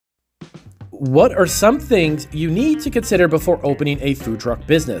what are some things you need to consider before opening a food truck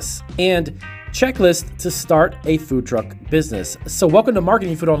business? And checklist to start a food truck business. So welcome to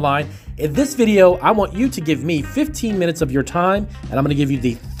Marketing Food Online. In this video, I want you to give me 15 minutes of your time, and I'm going to give you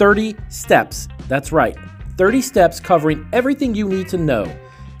the 30 steps. That's right, 30 steps covering everything you need to know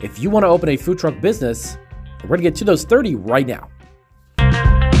if you want to open a food truck business. We're going to get to those 30 right now.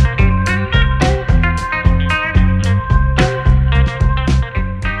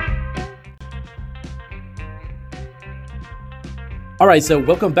 All right, so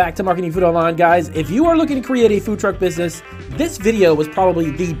welcome back to Marketing Food Online, guys. If you are looking to create a food truck business, this video was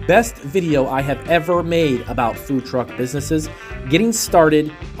probably the best video I have ever made about food truck businesses, getting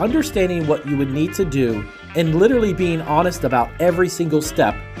started, understanding what you would need to do, and literally being honest about every single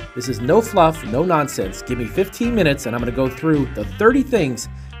step. This is no fluff, no nonsense. Give me 15 minutes and I'm gonna go through the 30 things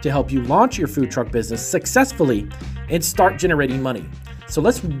to help you launch your food truck business successfully and start generating money. So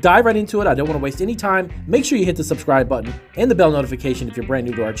let's dive right into it. I don't want to waste any time. Make sure you hit the subscribe button and the bell notification if you're brand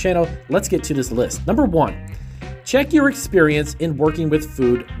new to our channel. Let's get to this list. Number one, check your experience in working with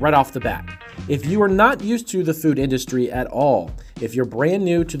food right off the bat. If you are not used to the food industry at all, if you're brand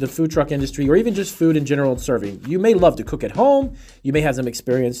new to the food truck industry or even just food in general and serving, you may love to cook at home. You may have some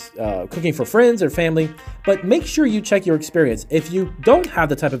experience cooking for friends or family, but make sure you check your experience. If you don't have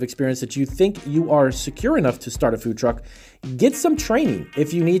the type of experience that you think you are secure enough to start a food truck, get some training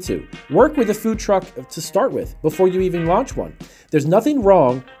if you need to. Work with a food truck to start with before you even launch one. There's nothing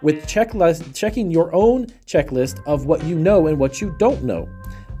wrong with checking your own checklist of what you know and what you don't know.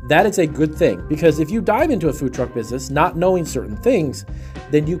 That is a good thing, because if you dive into a food truck business not knowing certain things,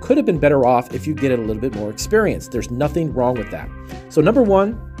 then you could have been better off if you get a little bit more experience. There's nothing wrong with that. So number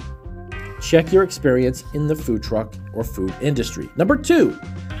one, check your experience in the food truck or food industry. Number two,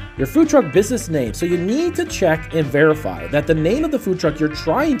 your food truck business name. So you need to check and verify that the name of the food truck you're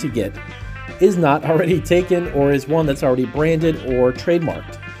trying to get is not already taken or is one that's already branded or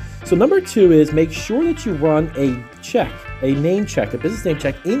trademarked. So number two is make sure that you run a check, a name check, a business name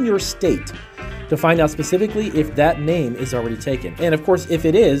check in your state to find out specifically if that name is already taken. And of course, if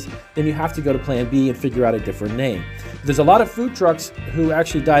it is, then you have to go to plan B and figure out a different name. There's a lot of food trucks who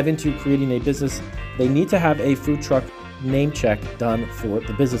actually dive into creating a business. They need to have a food truck name check done for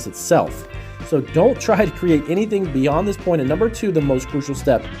the business itself. So don't try to create anything beyond this point. And number two, the most crucial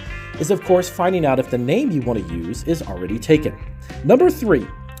step is of course finding out if the name you want to use is already taken. Number three,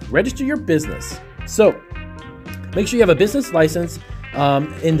 register your business. So make sure you have a business license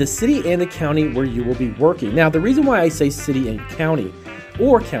in the city and the county where you will be working. Now, the reason why I say city and county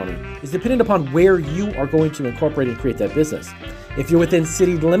or county is dependent upon where you are going to incorporate and create that business. If you're within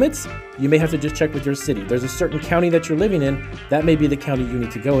city limits, you may have to just check with your city. There's a certain county that you're living in, that may be the county you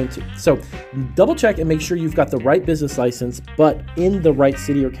need to go into. So double check and make sure you've got the right business license, but in the right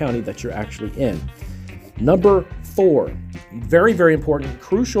city or county that you're actually in. Number four, very, very important,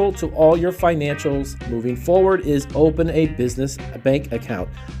 crucial to all your financials moving forward is open a business bank account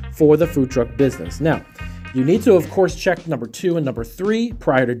for the food truck business. Now, you need to, of course, check number two and number three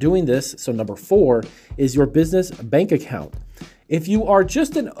prior to doing this. So number four is your business bank account. If you are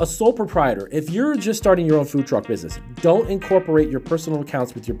just a sole proprietor, if you're just starting your own food truck business, don't incorporate your personal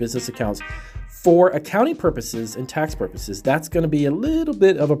accounts with your business accounts for accounting purposes and tax purposes. That's going to be a little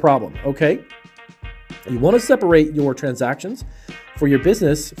bit of a problem, okay? You want to separate your transactions for your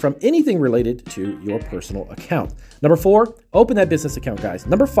business from anything related to your personal account. Number four, open that business account, guys.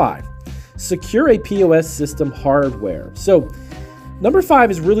 Number five, secure a POS system hardware. So number five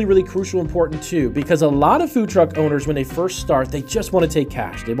is really, really crucial, important too, because a lot of food truck owners, when they first start, they just want to take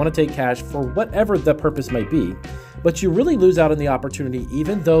cash. They want to take cash for whatever the purpose might be, but you really lose out on the opportunity,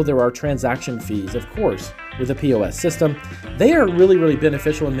 even though there are transaction fees, of course, with a POS system. They are really, really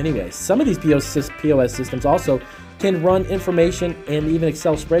beneficial in many ways. Some of these POS systems also can run information and even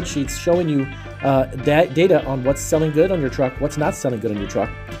Excel spreadsheets showing you data on what's selling good on your truck, what's not selling good on your truck.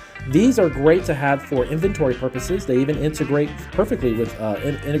 These are great to have for inventory purposes. They even integrate perfectly with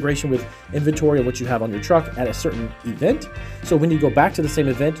integration with inventory of what you have on your truck at a certain event. So when you go back to the same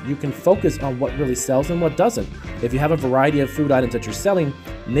event, you can focus on what really sells and what doesn't. If you have a variety of food items that you're selling,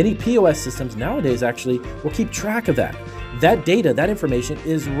 many POS systems nowadays actually will keep track of that. That data, that information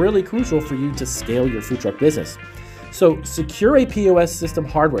is really crucial for you to scale your food truck business. So secure a POS system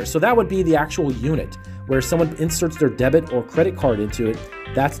hardware. So that would be the actual unit where someone inserts their debit or credit card into it.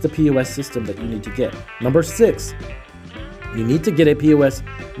 That's the POS system that you need to get. Number six, you need to get a POS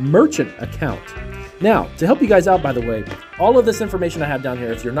merchant account. Now, to help you guys out, by the way, all of this information I have down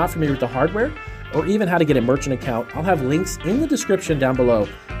here, if you're not familiar with the hardware, or even how to get a merchant account, I'll have links in the description down below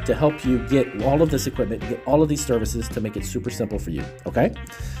to help you get all of this equipment, get all of these services to make it super simple for you, okay?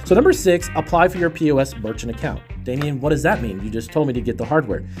 So number 6, apply for your POS merchant account. Damien, what does that mean? You just told me to get the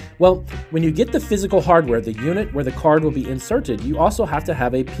hardware. Well, when you get the physical hardware, the unit where the card will be inserted, you also have to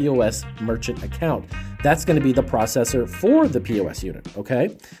have a POS merchant account. That's going to be the processor for the POS unit,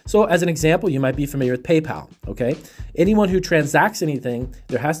 okay? So as an example, you might be familiar with PayPal, okay? Anyone who transacts anything,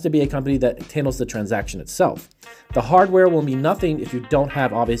 there has to be a company that handles the transaction itself. The hardware will mean nothing if you don't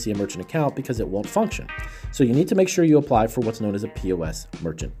have, obviously, a merchant account because it won't function. So you need to make sure you apply for what's known as a POS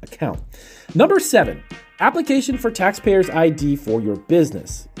merchant account. Number 7, application for taxpayer's ID for your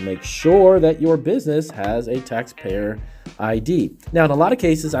business. Make sure that your business has a taxpayer ID. Now, in a lot of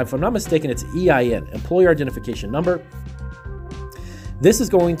cases, if I'm not mistaken, it's EIN, Employer Identification Number. This is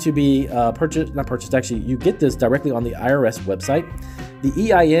going to be actually, you get this directly on the IRS website.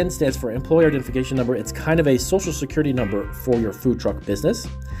 The EIN stands for Employer Identification Number. It's kind of a social security number for your food truck business.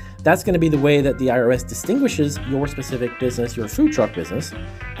 That's going to be the way that the IRS distinguishes your specific business, your food truck business,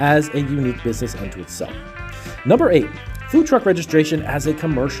 as a unique business unto itself. Number 8, food truck registration as a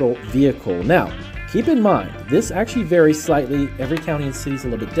commercial vehicle. Now, keep in mind, this actually varies slightly. Every county and city is a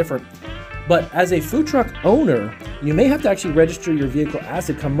little bit different. But as a food truck owner, you may have to actually register your vehicle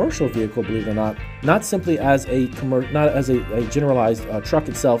as a commercial vehicle, believe it or not simply as a generalized truck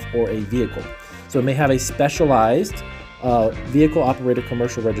itself or a vehicle. So it may have a specialized vehicle operator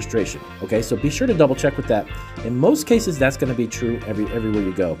commercial registration. Okay, so be sure to double check with that. In most cases, that's going to be true everywhere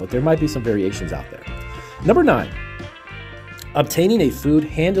you go, but there might be some variations out there. Number 9, obtaining a food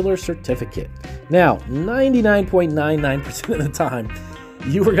handler certificate. Now, 99.99% of the time,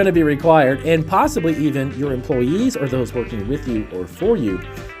 you are going to be required, and possibly even your employees or those working with you or for you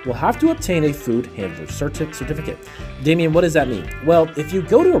will have to obtain a food handler certificate. Damien, what does that mean? Well, if you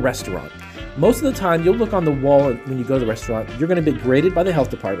go to a restaurant, most of the time you'll look on the wall when you go to the restaurant, you're going to be graded by the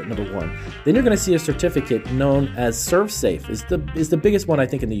health department, number 1. Then you're going to see a certificate known as ServSafe, is the biggest one I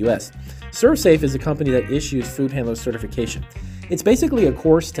think in the US. ServSafe is a company that issues food handler certification. It's basically a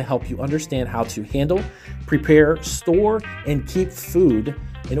course to help you understand how to handle, prepare, store, and keep food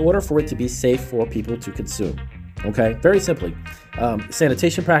in order for it to be safe for people to consume. Okay, very simply,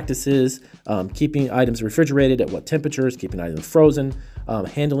 sanitation practices, keeping items refrigerated at what temperatures, keeping items frozen,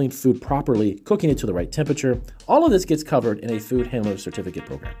 handling food properly, cooking it to the right temperature. All of this gets covered in a food handler certificate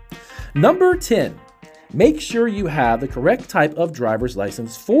program. Number 10, make sure you have the correct type of driver's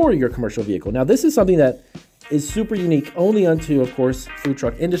license for your commercial vehicle. Now, this is something that is super unique only unto, of course, food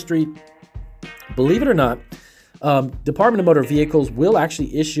truck industry. Believe it or not, Department of Motor Vehicles will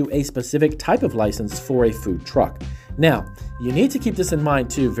actually issue a specific type of license for a food truck. Now, you need to keep this in mind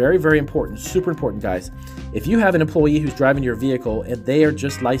too. Very, very important, super important, guys. If you have an employee who's driving your vehicle and they are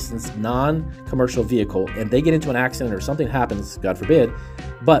just licensed non-commercial vehicle and they get into an accident or something happens, God forbid,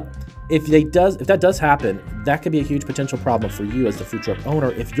 but if that does happen, that could be a huge potential problem for you as the food truck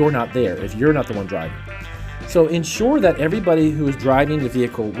owner if you're not there, if you're not the one driving. So ensure that everybody who is driving the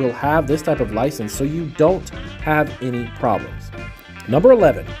vehicle will have this type of license so you don't have any problems. Number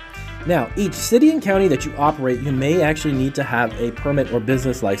 11. Now, each city and county that you operate, you may actually need to have a permit or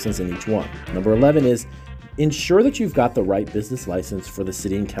business license in each one. Number 11 is ensure that you've got the right business license for the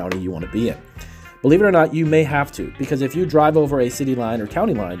city and county you want to be in. Believe it or not, you may have to, because if you drive over a city line or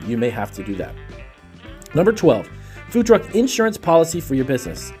county line, you may have to do that. Number 12, food truck insurance policy for your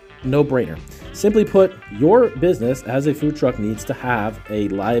business. No brainer. Simply put, your business as a food truck needs to have a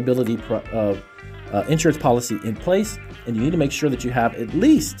liability insurance policy in place, and you need to make sure that you have at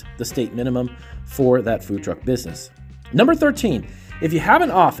least the state minimum for that food truck business. Number 13, if you have an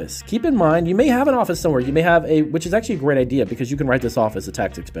office, keep in mind you may have an office somewhere. You may have which is actually a great idea because you can write this off as a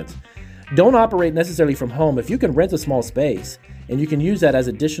tax expense. Don't operate necessarily from home. If you can rent a small space and you can use that as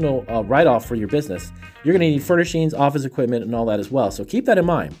additional write-off for your business, you're going to need furnishings, office equipment, and all that as well. So keep that in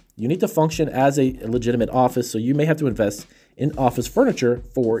mind. You need to function as a legitimate office, so you may have to invest in office furniture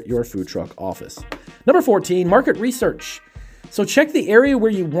for your food truck office. Number 14, market research. So check the area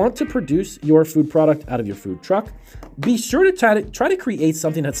where you want to produce your food product out of your food truck. Be sure to try to create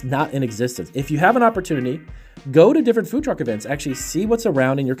something that's not in existence. If you have an opportunity, go to different food truck events. Actually see what's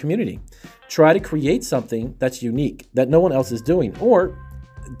around in your community. Try to create something that's unique that no one else is doing, or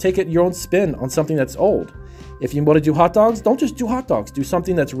take it your own spin on something that's old. If you want to do hot dogs, don't just do hot dogs. Do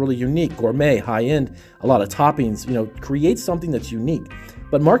something that's really unique, gourmet, high-end, a lot of toppings. Create something that's unique.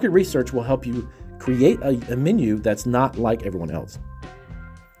 But market research will help you create a menu that's not like everyone else.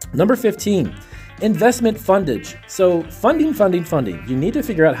 Number 15, investment fundage. So funding. You need to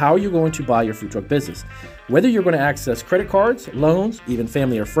figure out how you're going to buy your food truck business. Whether you're going to access credit cards, loans, even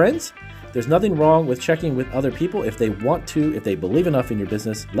family or friends, There's nothing wrong with checking with other people if they want to, if they believe enough in your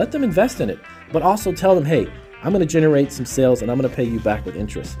business, let them invest in it. But also tell them, hey, I'm going to generate some sales and I'm going to pay you back with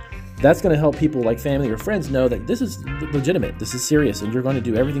interest. That's going to help people like family or friends know that this is legitimate, this is serious, and you're going to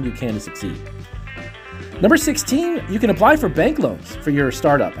do everything you can to succeed. Number 16, you can apply for bank loans for your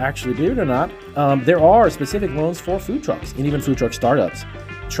startup. Actually, believe it or not, there are specific loans for food trucks and even food truck startups.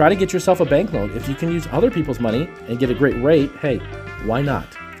 Try to get yourself a bank loan. If you can use other people's money and get a great rate, hey, why not?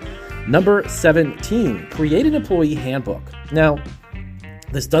 Number 17, create an employee handbook. Now,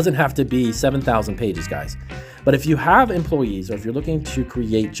 this doesn't have to be 7,000 pages, guys. But if you have employees or if you're looking to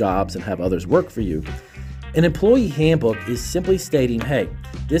create jobs and have others work for you, an employee handbook is simply stating, hey,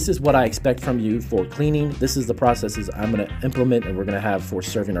 this is what I expect from you for cleaning. This is the processes I'm going to implement and we're going to have for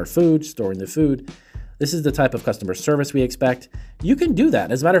serving our food, storing the food. This is the type of customer service we expect. You can do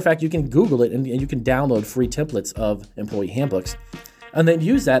that. As a matter of fact, you can Google it and you can download free templates of employee handbooks and then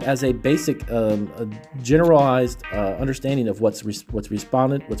use that as a basic generalized understanding of what's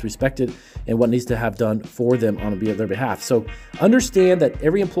respected, and what needs to have done for them on their behalf. So understand that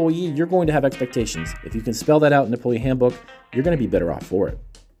every employee, you're going to have expectations. If you can spell that out in an employee handbook, you're going to be better off for it.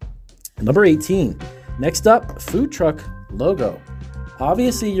 Number 18, next up, food truck logo.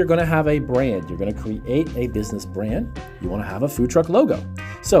 Obviously, you're going to have a brand. You're going to create a business brand. You want to have a food truck logo.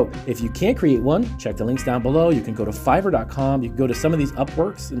 So if you can't create one, check the links down below. You can go to Fiverr.com. You can go to some of these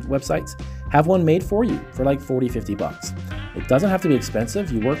Upworks and websites, have one made for you for like 40, 50 bucks. It doesn't have to be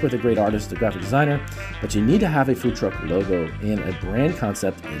expensive. You work with a great artist, a graphic designer, but you need to have a food truck logo and a brand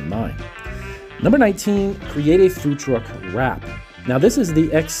concept in mind. Number 19, create a food truck wrap. Now this is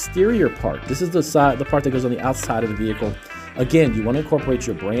the exterior part. This is the part that goes on the outside of the vehicle. Again, you want to incorporate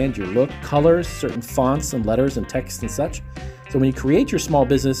your brand, your look, colors, certain fonts and letters and text and such. So when you create your small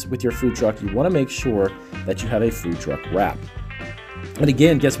business with your food truck, you want to make sure that you have a food truck wrap. And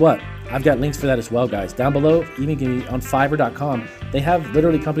again, guess what? I've got links for that as well, guys. Down below, even on Fiverr.com, they have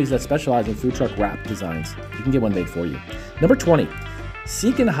literally companies that specialize in food truck wrap designs. You can get one made for you. Number 20,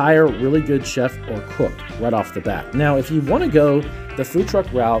 seek and hire a really good chef or cook right off the bat. Now, if you want to go the food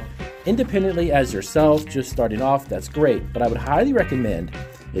truck route independently as yourself, just starting off, that's great. But I would highly recommend,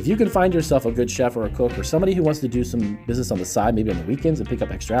 if you can find yourself a good chef or a cook or somebody who wants to do some business on the side, maybe on the weekends and pick up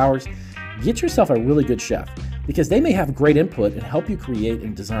extra hours, get yourself a really good chef, because they may have great input and help you create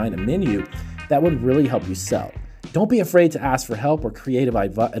and design a menu that would really help you sell. Don't be afraid to ask for help or creative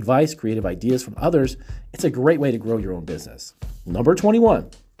advice, creative ideas from others. It's a great way to grow your own business. Number 21,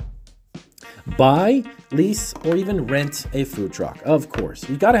 buy, lease, or even rent a food truck. Of course,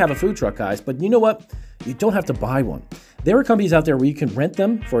 you got to have a food truck, guys, but you know what? You don't have to buy one. There are companies out there where you can rent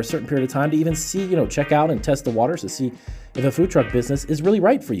them for a certain period of time to even see, check out and test the waters to see if a food truck business is really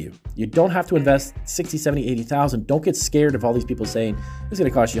right for you. You don't have to invest 60, 70, 80,000. Don't get scared of all these people saying it's going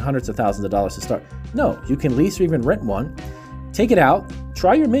to cost you hundreds of thousands of dollars to start. No, you can lease or even rent one. Take it out,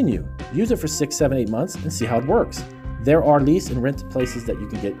 try your menu, use it for 6, 7, 8 months and see how it works. There are lease and rent places that you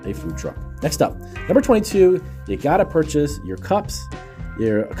can get a food truck. Next up, number 22, you got to purchase your cups,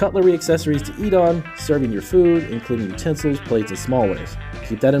 your cutlery accessories to eat on, serving your food, including utensils, plates, and smallwares.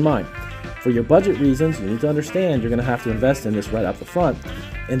 Keep that in mind. For your budget reasons, you need to understand you're going to have to invest in this right up the front.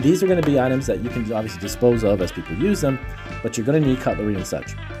 And these are going to be items that you can obviously dispose of as people use them, but you're going to need cutlery and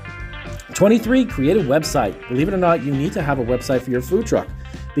such. 23, create a website. Believe it or not, you need to have a website for your food truck,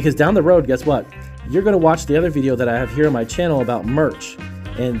 because down the road, guess what? You're going to watch the other video that I have here on my channel about merch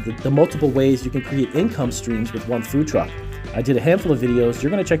and the multiple ways you can create income streams with one food truck. I did a handful of videos.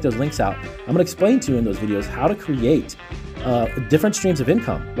 You're going to check those links out. I'm going to explain to you in those videos how to create different streams of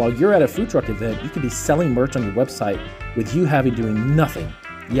income. While you're at a food truck event, you could be selling merch on your website with you doing nothing.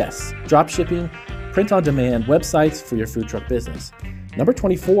 Yes, drop shipping, print on demand, websites for your food truck business. Number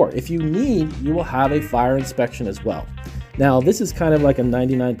 24, if you need, you will have a fire inspection as well. Now, this is kind of like a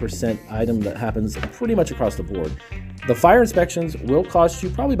 99% item that happens pretty much across the board. The fire inspections will cost you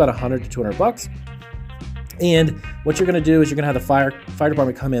probably about 100 to 200 bucks. And what you're going to do is you're going to have the fire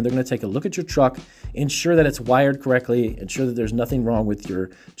department come in. They're going to take a look at your truck, ensure that it's wired correctly, ensure that there's nothing wrong with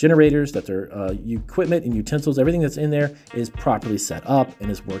your generators, that their equipment and utensils, everything that's in there is properly set up and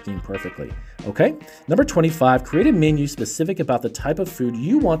is working perfectly. Okay? Number 25, create a menu specific about the type of food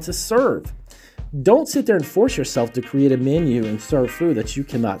you want to serve. Don't sit there and force yourself to create a menu and serve food that you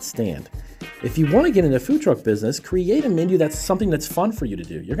cannot stand. If you want to get into food truck business, create a menu that's something that's fun for you to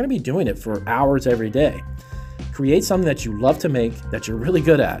do. You're going to be doing it for hours every day. Create something that you love to make, that you're really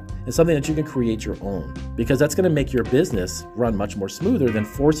good at, and something that you can create your own, because that's going to make your business run much more smoother than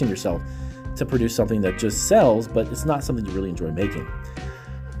forcing yourself to produce something that just sells, but it's not something you really enjoy making.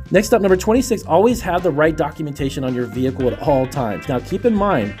 Next up, number 26, always have the right documentation on your vehicle at all times. Now, keep in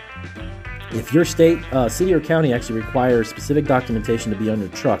mind, If your state, city, or county actually requires specific documentation to be on your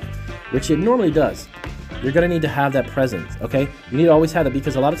truck, which it normally does, you're going to need to have that present, okay? You need to always have that,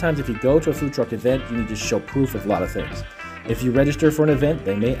 because a lot of times if you go to a food truck event, you need to show proof of a lot of things. If you register for an event,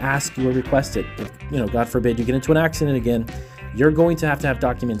 they may ask you or request it. If, God forbid, you get into an accident again, you're going to have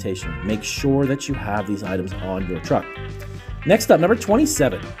documentation. Make sure that you have these items on your truck. Next up, number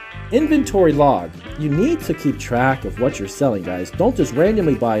 27, inventory log. You need to keep track of what you're selling, guys. Don't just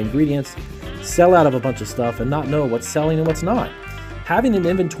randomly buy ingredients, sell out of a bunch of stuff, and not know what's selling and what's not. Having an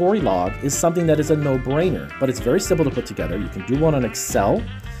inventory log is something that is a no-brainer, but it's very simple to put together. You can do one on Excel.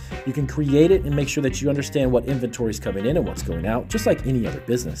 You can create it and make sure that you understand what inventory is coming in and what's going out, just like any other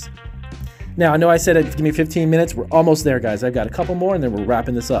business. Now, I know I said it'd give me 15 minutes. We're almost there, guys. I've got a couple more, and then we're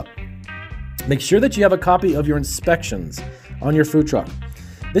wrapping this up. Make sure that you have a copy of your inspections on your food truck.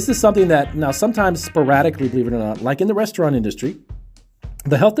 This is something that, now, sometimes sporadically, believe it or not, like in the restaurant industry,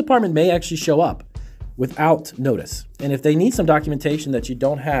 the health department may actually show up without notice. And if they need some documentation that you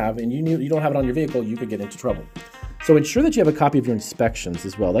don't have, and you don't have it on your vehicle, you could get into trouble. So ensure that you have a copy of your inspections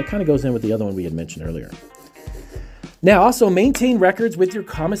as well. That kind of goes in with the other one we had mentioned earlier. Now, also maintain records with your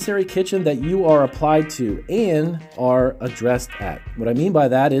commissary kitchen that you are applied to and are addressed at. What I mean by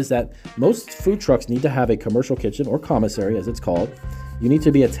that is that most food trucks need to have a commercial kitchen, or commissary as it's called. You need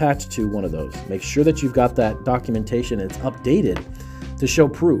to be attached to one of those. Make sure that you've got that documentation and it's updated to show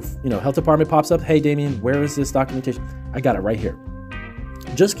proof. Health department pops up, hey Damien, where is this documentation? I got it right here.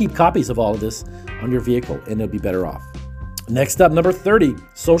 Just keep copies of all of this on your vehicle and it'll be better off. Next up, number 30,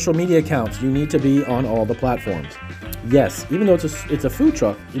 social media accounts. You need to be on all the platforms. Yes, even though it's a food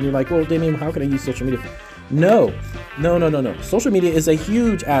truck, and you're like, well, Damien, how can I use social media? No. Social media is a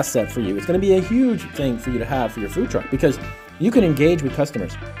huge asset for you. It's going to be a huge thing for you to have for your food truck, because you can engage with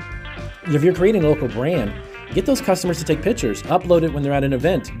customers. If you're creating a local brand, get those customers to take pictures, upload it when they're at an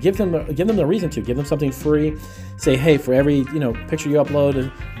event, give them the reason to, give them something free. Say, hey, for every picture you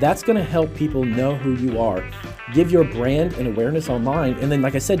upload, that's going to help people know who you are. Give your brand and awareness online, and then,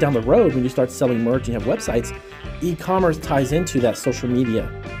 like I said, down the road, when you start selling merch and you have websites, e-commerce ties into that social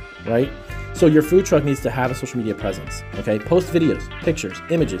media, right? So your food truck needs to have a social media presence, okay? Post videos, pictures,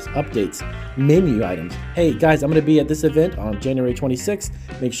 images, updates, menu items. Hey guys, I'm gonna be at this event on January 26th.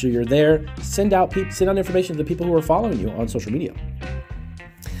 Make sure you're there. Send out information to the people who are following you on social media.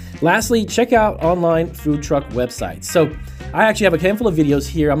 Lastly, check out online food truck websites. So I actually have a handful of videos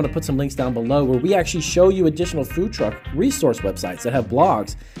here. I'm gonna put some links down below where we actually show you additional food truck resource websites that have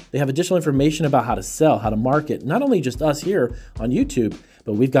blogs. They have additional information about how to sell, how to market, not only just us here on YouTube,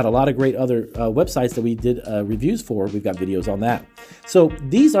 but we've got a lot of great other websites that we did reviews for. We've got videos on that. So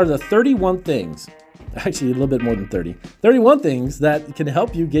these are the 31 things, actually a little bit more than 30, 31 things that can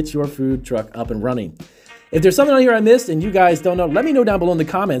help you get your food truck up and running. If there's something on here I missed and you guys don't know, let me know down below in the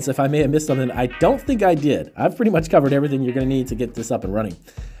comments if I may have missed something. I don't think I did. I've pretty much covered everything you're gonna need to get this up and running.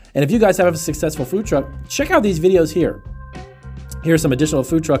 And if you guys have a successful food truck, check out these videos here. Here's some additional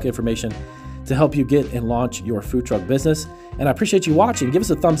food truck information to help you get and launch your food truck business. And I appreciate you watching. Give us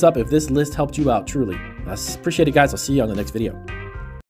a thumbs up if this list helped you out truly. I appreciate it, guys. I'll see you on the next video.